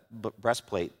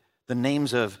 the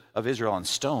names of Israel on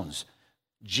stones.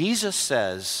 Jesus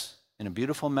says, in a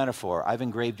beautiful metaphor, I've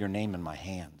engraved your name in my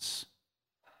hands.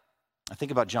 I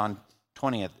think about John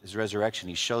 20 at his resurrection.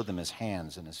 He showed them his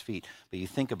hands and his feet. But you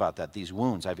think about that, these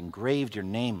wounds. I've engraved your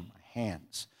name in my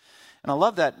hands. And I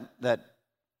love that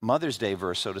Mother's Day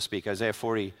verse, so to speak, Isaiah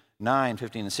 49,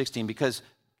 15 and 16, because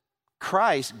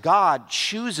Christ, God,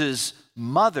 chooses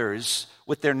mothers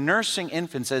with their nursing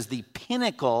infants as the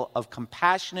pinnacle of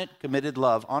compassionate, committed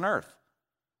love on earth.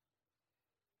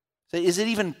 So is it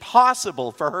even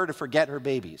possible for her to forget her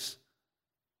babies?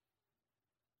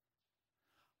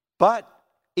 But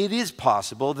it is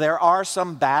possible. There are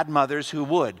some bad mothers who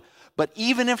would. But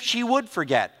even if she would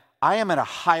forget, I am at a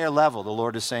higher level. The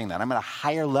Lord is saying that. I'm at a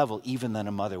higher level even than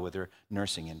a mother with her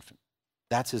nursing infant.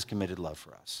 That's his committed love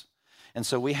for us. And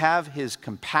so we have his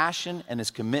compassion and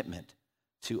his commitment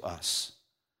to us.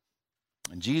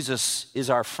 And Jesus is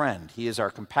our friend. He is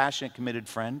our compassionate, committed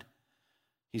friend.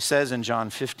 He says in John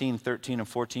 15, 13, and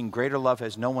 14, greater love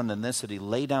has no one than this, that he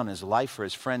lay down his life for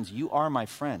his friends. You are my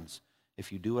friends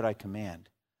if you do what I command.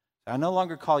 I no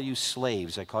longer call you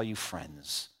slaves, I call you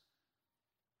friends.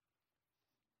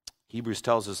 Hebrews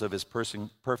tells us of his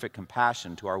perfect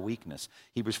compassion to our weakness.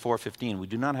 Hebrews 4:15, we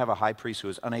do not have a high priest who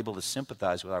is unable to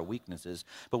sympathize with our weaknesses,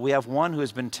 but we have one who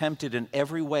has been tempted in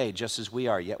every way just as we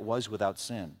are, yet was without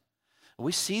sin.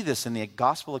 We see this in the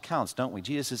gospel accounts, don't we?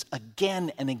 Jesus is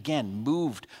again and again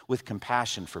moved with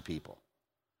compassion for people.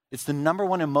 It's the number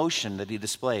one emotion that he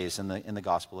displays in the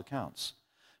gospel accounts.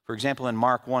 For example, in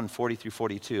Mark 1, 40 through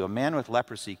 42, a man with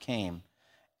leprosy came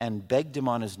and begged him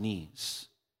on his knees.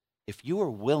 If you are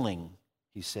willing,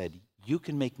 he said, you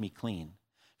can make me clean.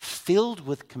 Filled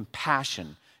with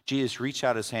compassion, Jesus reached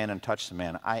out his hand and touched the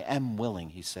man. I am willing,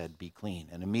 he said, be clean.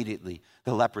 And immediately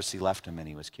the leprosy left him and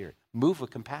he was cured. Moved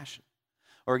with compassion.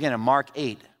 Or again, in Mark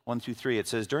 8, 1 through 3, it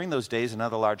says, during those days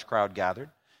another large crowd gathered.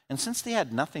 And since they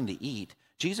had nothing to eat,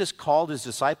 Jesus called his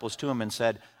disciples to him and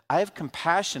said, I have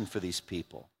compassion for these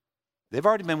people. They've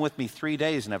already been with me 3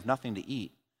 days and have nothing to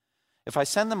eat. If I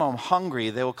send them home hungry,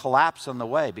 they will collapse on the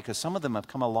way because some of them have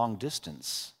come a long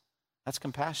distance. That's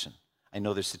compassion. I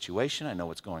know their situation. I know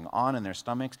what's going on in their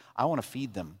stomachs. I want to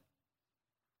feed them.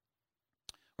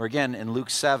 Or again, in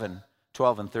Luke 7,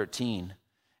 12 and 13,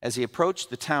 as he approached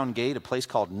the town gate, a place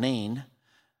called Nain,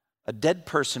 a dead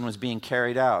person was being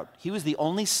carried out. He was the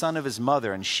only son of his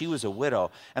mother, and she was a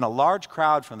widow, and a large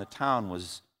crowd from the town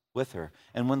was with her.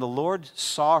 And when the Lord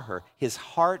saw her, his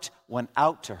heart went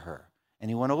out to her. And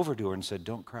he went over to her and said,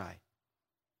 don't cry.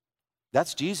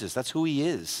 That's Jesus. That's who he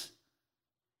is.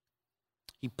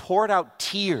 He poured out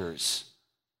tears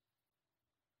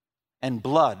and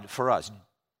blood for us.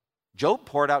 Job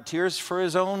poured out tears for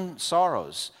his own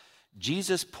sorrows.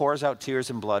 Jesus pours out tears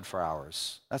and blood for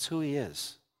ours. That's who he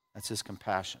is. That's his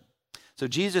compassion. So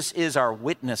Jesus is our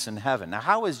witness in heaven. Now,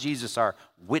 how is Jesus our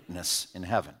witness in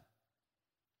heaven?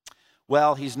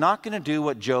 Well, he's not going to do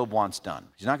what Job wants done.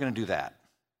 He's not going to do that.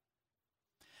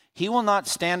 He will not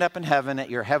stand up in heaven at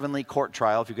your heavenly court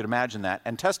trial, if you could imagine that,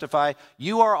 and testify,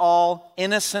 you are all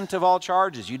innocent of all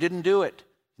charges. You didn't do it.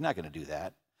 He's not going to do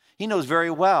that. He knows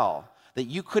very well that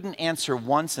you couldn't answer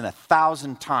once in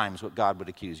 1,000 times what God would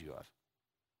accuse you of.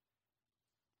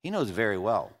 He knows very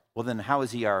well. Well, then how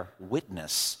is he our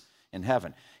witness in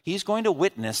heaven? He's going to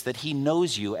witness that he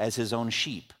knows you as his own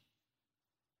sheep.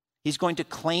 He's going to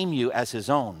claim you as his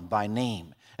own by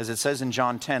name. As it says in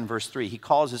John 10, verse 3, he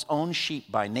calls his own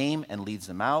sheep by name and leads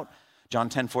them out. John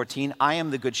 10, 14, I am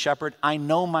the good shepherd. I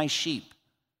know my sheep,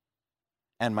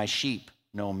 and my sheep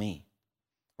know me.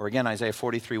 Or again, Isaiah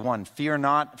 43, 1, fear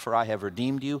not, for I have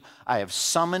redeemed you. I have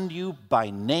summoned you by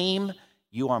name.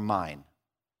 You are mine.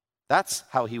 That's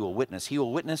how he will witness. He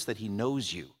will witness that he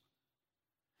knows you.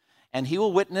 And he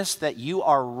will witness that you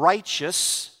are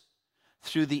righteous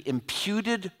through the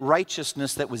imputed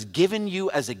righteousness that was given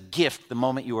you as a gift the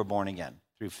moment you were born again,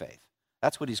 through faith.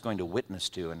 That's what he's going to witness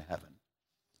to in heaven.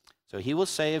 So he will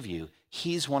say of you,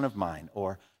 he's one of mine,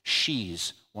 or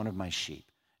she's one of my sheep,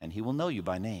 and he will know you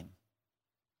by name.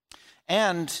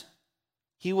 And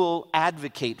he will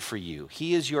advocate for you.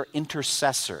 He is your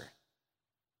intercessor.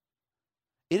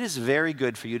 it is very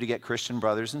good for you to get Christian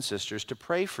brothers and sisters to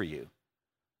pray for you,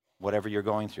 whatever you're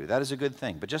going through. That is a good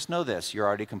thing. But just know this, you're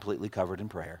already completely covered in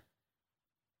prayer.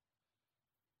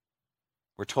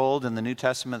 We're told in the New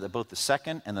Testament that both the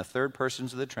second and the third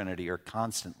persons of the Trinity are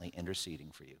constantly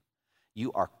interceding for you.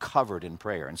 You are covered in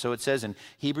prayer. And so it says in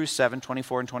Hebrews 7,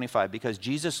 24 and 25, because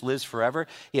Jesus lives forever,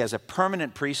 he has a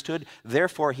permanent priesthood,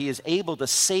 therefore he is able to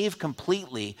save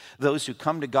completely those who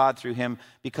come to God through him,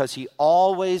 because he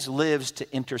always lives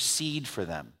to intercede for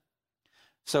them.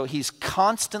 So he's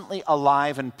constantly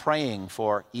alive and praying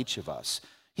for each of us.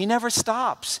 He never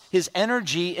stops. His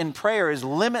energy in prayer is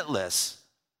limitless.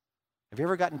 Have you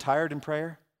ever gotten tired in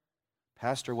prayer?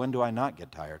 Pastor, when do I not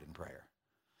get tired in prayer?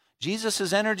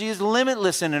 Jesus' energy is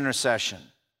limitless in intercession. It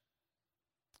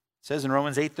says in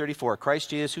Romans 8:34,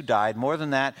 Christ Jesus, who died, more than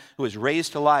that, who was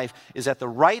raised to life, is at the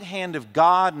right hand of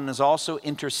God and is also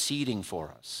interceding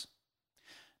for us.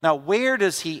 Now, where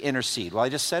does he intercede? Well, I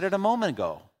just said it a moment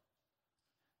ago.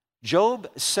 Job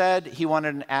said he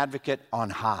wanted an advocate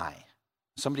on high,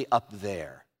 somebody up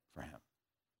there for him.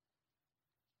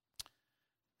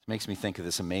 This makes me think of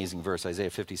this amazing verse, Isaiah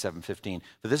 57:15.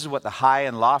 For this is what the high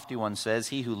and lofty one says,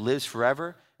 he who lives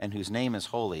forever and whose name is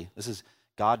holy. This is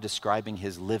God describing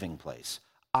his living place.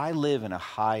 I live in a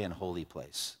high and holy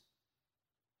place,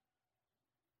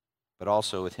 but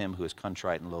also with him who is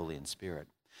contrite and lowly in spirit.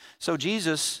 So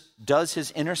Jesus does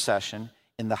his intercession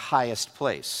in the highest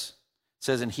place. It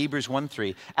says in Hebrews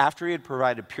 1:3, after he had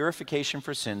provided purification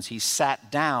for sins, he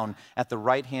sat down at the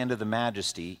right hand of the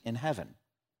Majesty in heaven.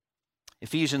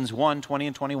 Ephesians 1:20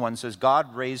 and 21 says,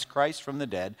 God raised Christ from the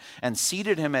dead and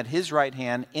seated him at his right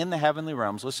hand in the heavenly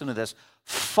realms. Listen to this,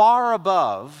 far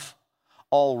above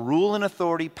all rule and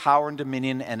authority, power and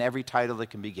dominion, and every title that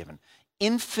can be given.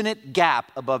 Infinite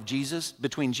gap above Jesus,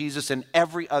 between Jesus and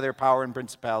every other power and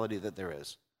principality that there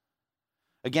is.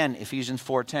 Again, Ephesians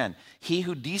 4:10, he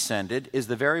who descended is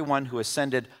the very one who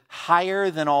ascended higher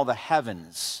than all the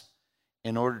heavens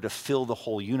in order to fill the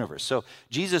whole universe. So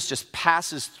Jesus just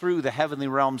passes through the heavenly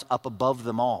realms up above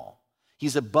them all.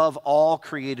 He's above all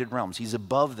created realms. He's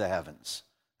above the heavens.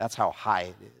 That's how high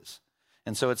it is.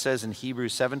 And so it says in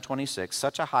Hebrews 7:26,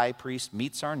 such a high priest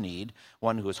meets our need,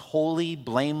 one who is holy,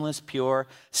 blameless, pure,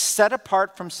 set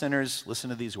apart from sinners,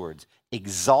 listen to these words,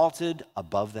 exalted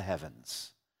above the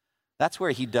heavens. That's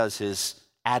where he does his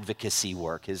advocacy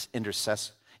work, his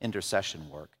intercession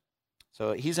work.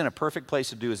 So he's in a perfect place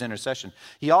to do his intercession.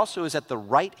 He also is at the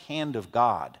right hand of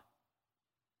God.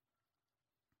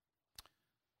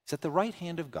 He's at the right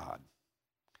hand of God.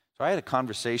 So I had a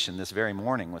conversation this very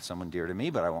morning with someone dear to me,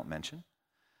 but I won't mention.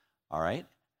 All right?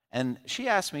 And she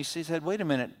asked me, she said, wait a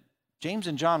minute, James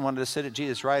and John wanted to sit at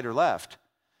Jesus' right or left.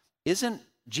 Isn't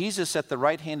Jesus at the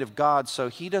right hand of God, so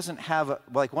he doesn't have,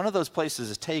 like one of those places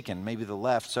is taken, maybe the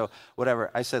left, so whatever.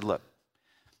 I said, look,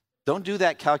 don't do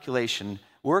that calculation.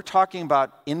 We're talking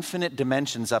about infinite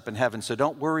dimensions up in heaven, so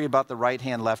don't worry about the right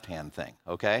hand, left hand thing,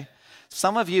 okay?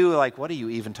 Some of you are like, what are you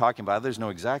even talking about? Others know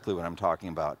exactly what I'm talking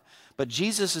about. But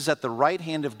Jesus is at the right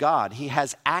hand of God. He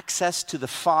has access to the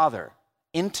Father,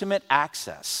 intimate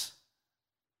access.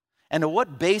 And on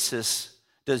what basis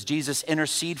does Jesus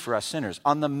intercede for us sinners?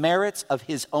 On the merits of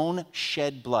his own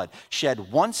shed blood,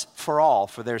 shed once for all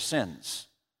for their sins.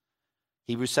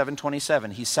 Hebrews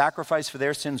 7:27, he sacrificed for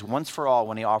their sins once for all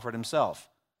when he offered himself.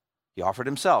 He offered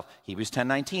himself. Hebrews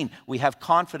 10:19, we have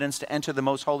confidence to enter the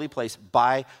most holy place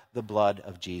by the blood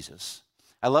of Jesus.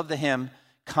 I love the hymn,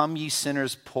 Come Ye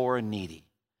Sinners Poor and Needy.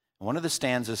 And one of the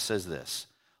stanzas says this,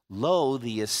 lo,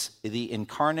 the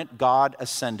incarnate God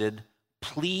ascended,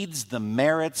 pleads the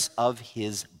merits of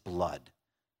his blood.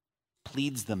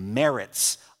 Pleads the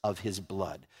merits of his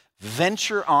blood.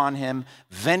 Venture on him,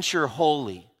 venture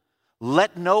wholly.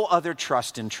 Let no other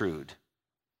trust intrude.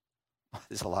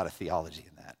 There's a lot of theology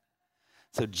in that.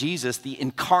 So Jesus, the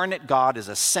incarnate God, is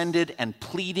ascended and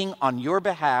pleading on your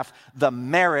behalf the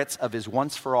merits of his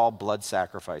once-for-all blood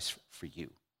sacrifice for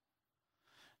you.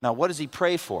 Now, what does he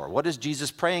pray for? What is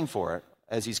Jesus praying for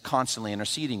as he's constantly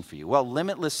interceding for you? Well,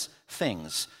 limitless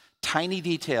things, tiny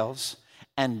details,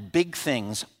 and big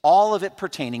things, all of it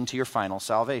pertaining to your final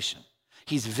salvation.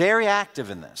 He's very active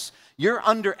in this. You're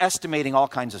underestimating all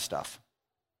kinds of stuff.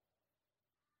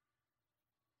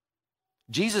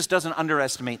 Jesus doesn't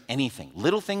underestimate anything.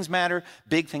 Little things matter,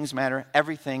 big things matter.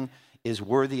 Everything is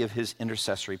worthy of his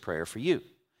intercessory prayer for you.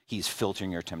 He's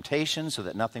filtering your temptations so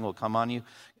that nothing will come on you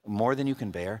more than you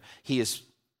can bear. He is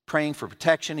praying for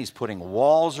protection. He's putting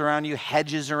walls around you,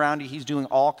 hedges around you. He's doing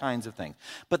all kinds of things.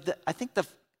 But I think the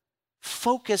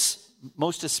focus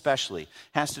most especially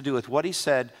has to do with what he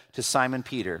said to Simon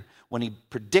Peter when he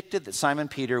predicted that Simon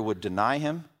Peter would deny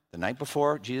him the night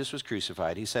before Jesus was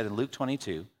crucified, he said in Luke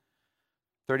 22,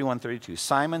 31, 32,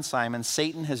 Simon, Simon,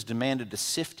 Satan has demanded to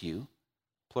sift you,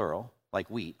 plural, like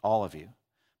wheat, all of you.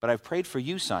 But I've prayed for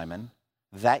you, Simon,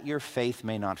 that your faith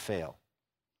may not fail.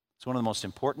 It's one of the most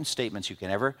important statements you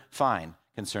can ever find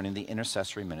concerning the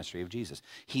intercessory ministry of Jesus.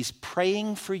 He's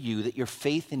praying for you that your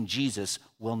faith in Jesus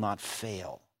will not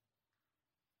fail.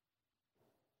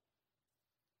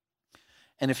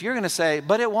 And if you're going to say,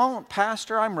 but it won't,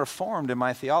 Pastor, I'm reformed in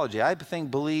my theology. I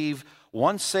believe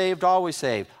once saved, always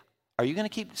saved. Are you going to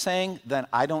keep saying that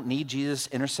I don't need Jesus'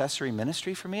 intercessory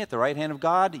ministry for me at the right hand of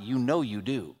God? You know you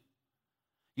do.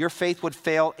 Your faith would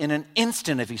fail in an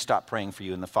instant if he stopped praying for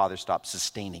you and the Father stopped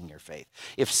sustaining your faith.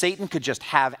 If Satan could just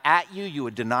have at you, you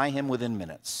would deny him within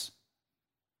minutes.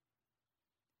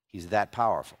 He's that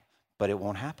powerful, but it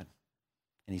won't happen.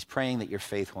 And he's praying that your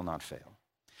faith will not fail.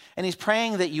 And he's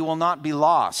praying that you will not be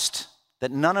lost,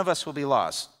 that none of us will be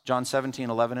lost. John 17,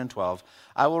 11 and 12.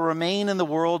 I will remain in the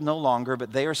world no longer,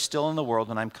 but they are still in the world,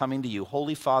 and I'm coming to you.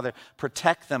 Holy Father,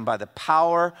 protect them by the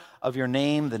power of your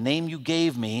name, the name you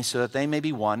gave me, so that they may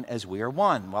be one as we are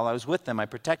one. While I was with them, I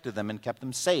protected them and kept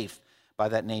them safe by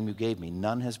that name you gave me.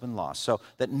 None has been lost. So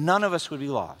that none of us would be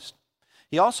lost.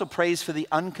 He also prays for the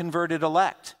unconverted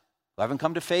elect who haven't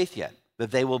come to faith yet,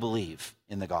 that they will believe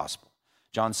in the gospel.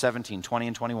 John 17, 20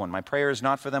 and 21. My prayer is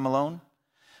not for them alone.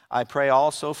 I pray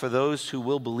also for those who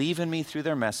will believe in me through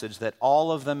their message, that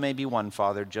all of them may be one,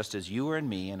 Father, just as you are in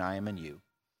me and I am in you.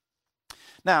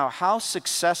 Now, how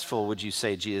successful would you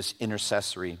say Jesus'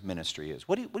 intercessory ministry is?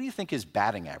 What do you think his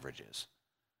batting average is?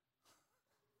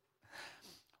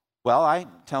 Well,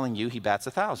 I'm telling you, he bats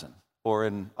 1,000. Or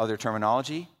in other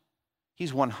terminology,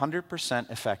 he's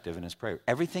 100% effective in his prayer.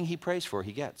 Everything he prays for,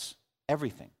 he gets.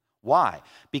 Everything. Why?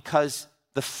 Because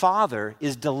the Father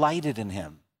is delighted in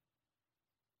him.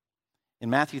 In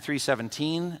Matthew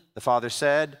 3:17, the Father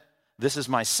said, this is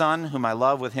my Son whom I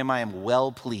love, with him I am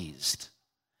well pleased.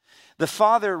 The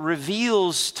Father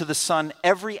reveals to the Son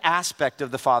every aspect of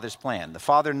the Father's plan.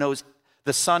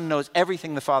 The Son knows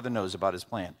everything the Father knows about his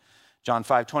plan. John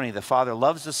 5:20, the Father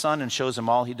loves the Son and shows him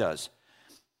all he does.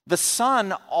 The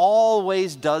Son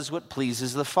always does what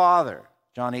pleases the Father.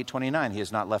 John 8:29, he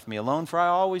has not left me alone, for I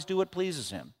always do what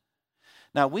pleases him.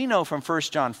 Now, we know from 1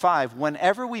 John 5,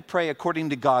 whenever we pray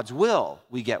according to God's will,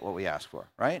 we get what we ask for,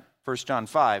 right? 1 John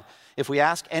 5, if we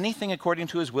ask anything according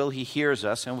to his will, he hears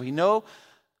us, and we know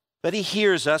that he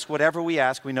hears us. Whatever we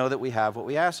ask, we know that we have what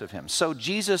we ask of him. So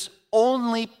Jesus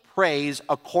only prays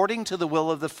according to the will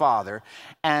of the Father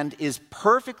and is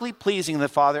perfectly pleasing the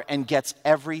Father and gets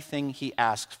everything he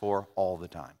asks for all the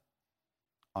time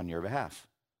on your behalf.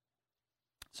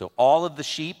 So all of the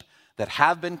sheep that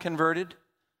have been converted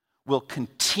will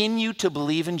continue to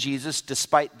believe in Jesus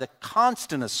despite the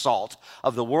constant assault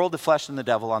of the world, the flesh, and the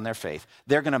devil on their faith.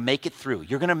 They're going to make it through.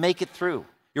 You're going to make it through.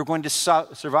 You're going to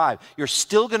survive. You're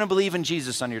still going to believe in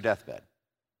Jesus on your deathbed.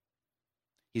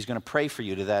 He's going to pray for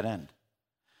you to that end.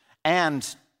 And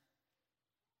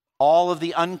all of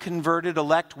the unconverted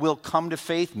elect will come to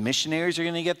faith. Missionaries are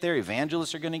going to get there.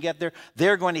 Evangelists are going to get there.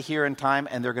 They're going to hear in time,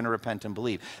 and they're going to repent and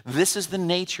believe. This is the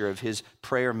nature of his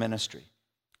prayer ministry.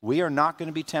 We are not going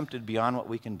to be tempted beyond what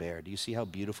we can bear. Do you see how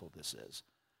beautiful this is?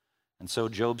 And so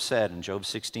Job said in Job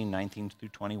 16, 19 through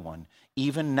 21,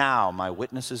 even now my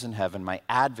witness is in heaven, my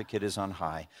advocate is on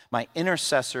high, my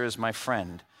intercessor is my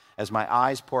friend. As my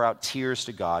eyes pour out tears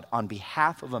to God, on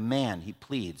behalf of a man he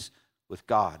pleads with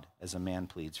God as a man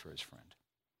pleads for his friend.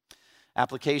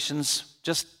 Applications,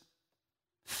 just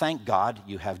thank God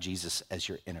you have Jesus as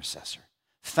your intercessor.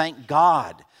 Thank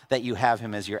God that you have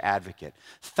him as your advocate.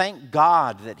 Thank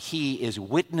God that he is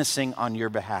witnessing on your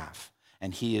behalf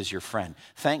and he is your friend.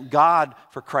 Thank God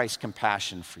for Christ's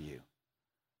compassion for you.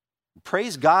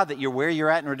 Praise God that you're where you're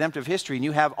at in redemptive history and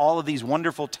you have all of these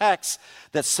wonderful texts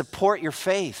that support your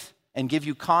faith and give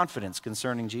you confidence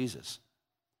concerning Jesus.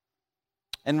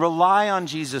 And rely on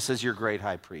Jesus as your great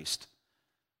high priest.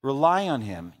 Rely on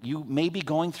him. You may be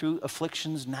going through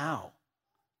afflictions now.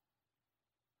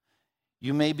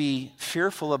 You may be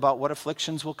fearful about what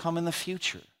afflictions will come in the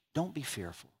future. Don't be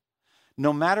fearful.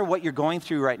 No matter what you're going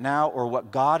through right now or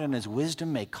what God in his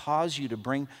wisdom may cause you to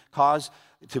bring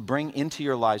into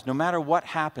your lives, no matter what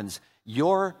happens,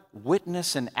 your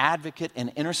witness and advocate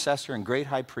and intercessor and great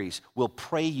high priest will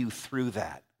pray you through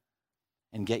that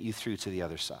and get you through to the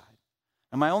other side.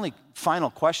 And my only final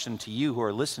question to you who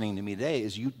are listening to me today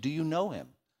is, do you know him?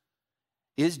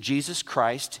 Is Jesus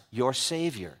Christ your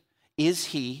Savior? Is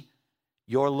he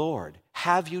your Lord?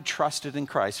 Have you trusted in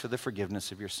Christ for the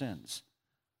forgiveness of your sins?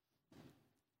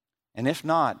 And if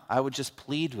not, I would just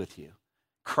plead with you,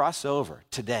 cross over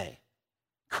today.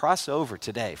 cross over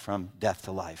today from death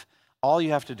to life. All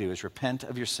you have to do is repent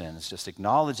of your sins. Just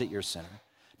acknowledge that you're a sinner.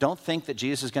 Don't think that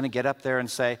Jesus is going to get up there and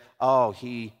say, oh,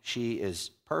 she is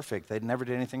perfect. They never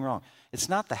did anything wrong. It's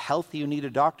not the healthy who need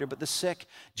a doctor, but the sick.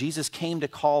 Jesus came to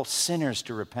call sinners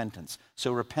to repentance.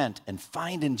 So repent and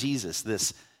find in Jesus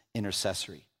this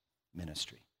intercessory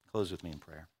ministry. Close with me in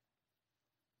prayer.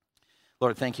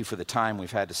 Lord, thank you for the time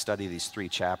we've had to study these 3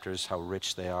 chapters, how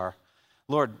rich they are.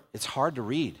 Lord, it's hard to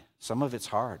read. Some of it's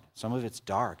hard. Some of it's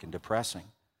dark and depressing.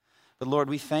 But Lord,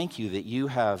 we thank you that you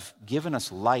have given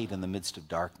us light in the midst of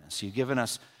darkness. You've given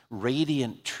us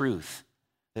radiant truth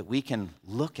that we can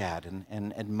look at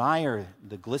and admire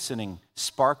the glistening,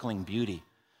 sparkling beauty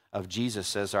of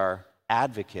Jesus as our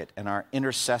advocate and our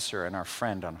intercessor and our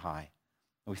friend on high.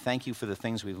 And we thank you for the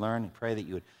things we've learned. We pray that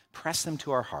you would press them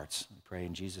to our hearts. We pray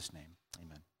in Jesus' name.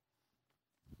 Amen.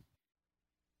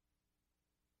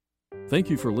 Thank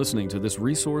you for listening to this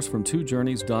resource from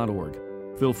twojourneys.org.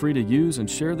 Feel free to use and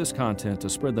share this content to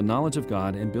spread the knowledge of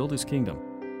God and build His kingdom.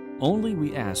 Only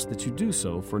we ask that you do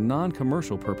so for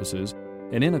non-commercial purposes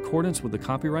and in accordance with the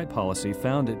copyright policy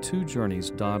found at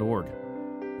twojourneys.org.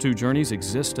 Two Journeys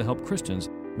exists to help Christians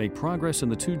make progress in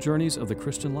the 2 journeys of the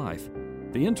Christian life,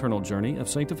 the internal journey of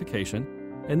sanctification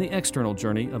and the external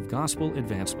journey of gospel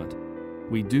advancement.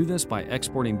 We do this by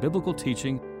exporting biblical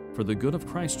teaching for the good of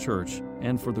Christ's church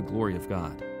and for the glory of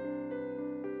God.